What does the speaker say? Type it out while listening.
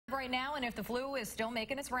right now, and if the flu is still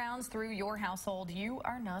making its rounds through your household, you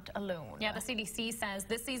are not alone. Yeah, the CDC says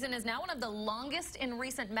this season is now one of the longest in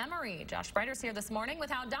recent memory. Josh Breiter's here this morning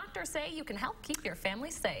with how doctors say you can help keep your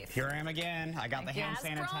family safe. Here I am again. I got the hand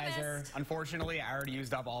sanitizer. Promised. Unfortunately, I already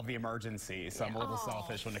used up all the emergency, so I'm a little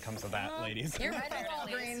selfish when it comes to that, ladies. You're right at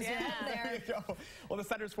Walgreens. There you go. Well, the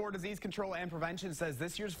Centers for Disease Control and Prevention says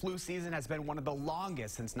this year's flu season has been one of the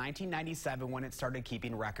longest since 1997 when it started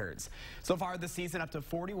keeping records. So far this season, up to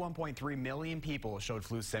 41.3 million people showed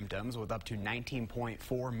flu symptoms, with up to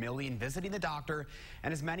 19.4 million visiting the doctor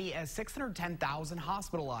and as many as 610,000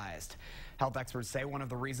 hospitalized. Health experts say one of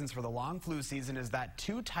the reasons for the long flu season is that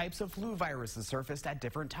two types of flu viruses surfaced at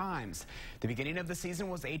different times. The beginning of the season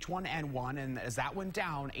was H1N1, and as that went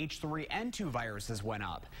down, H3N2 viruses went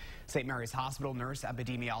up. St. Mary's Hospital nurse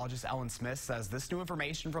epidemiologist Ellen Smith says this new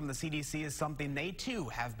information from the CDC is something they too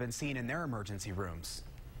have been seeing in their emergency rooms.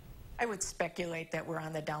 I would speculate that we're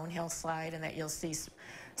on the downhill slide and that you'll see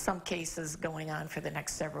some cases going on for the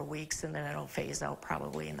next several weeks, and then it'll phase out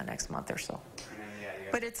probably in the next month or so.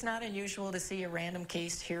 But it's not unusual to see a random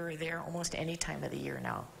case here or there almost any time of the year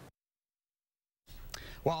now.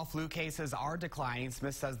 While flu cases are declining,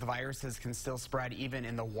 Smith says the viruses can still spread even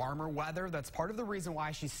in the warmer weather. That's part of the reason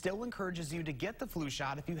why she still encourages you to get the flu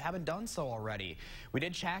shot if you haven't done so already. We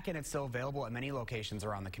did check, and it's still available at many locations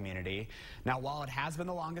around the community. Now, while it has been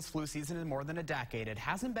the longest flu season in more than a decade, it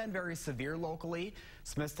hasn't been very severe locally.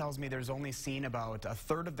 Smith tells me there's only seen about a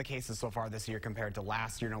third of the cases so far this year compared to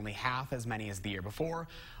last year, and only half as many as the year before.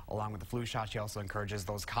 Along with the flu shot, she also encourages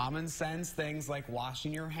those common sense things like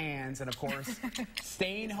washing your hands and, of course,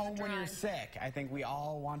 staying home when you're sick. I think we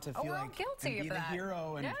all want to feel like guilty be the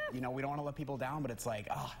hero, and you know, we don't want to let people down, but it's like,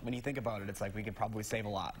 when you think about it, it's like we could probably save a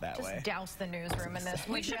lot that way. Just douse the newsroom in this.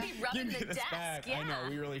 We should be rubbing the desk. I know,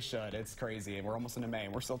 we really should. It's crazy, and we're almost into May,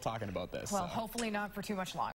 and we're still talking about this. Well, hopefully not for too much longer.